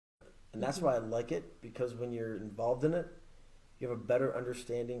And that's why I like it, because when you're involved in it, you have a better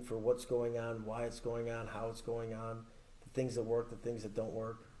understanding for what's going on, why it's going on, how it's going on, the things that work, the things that don't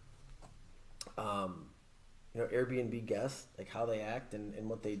work. Airbnb guests, like how they act and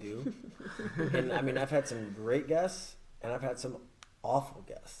what they do. And I mean, I've had some great guests and I've had some awful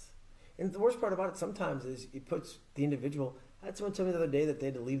guests. And the worst part about it sometimes is it puts the individual. I had someone tell me the other day that they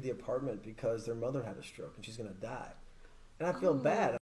had to leave the apartment because their mother had a stroke and she's going to die. And I feel bad.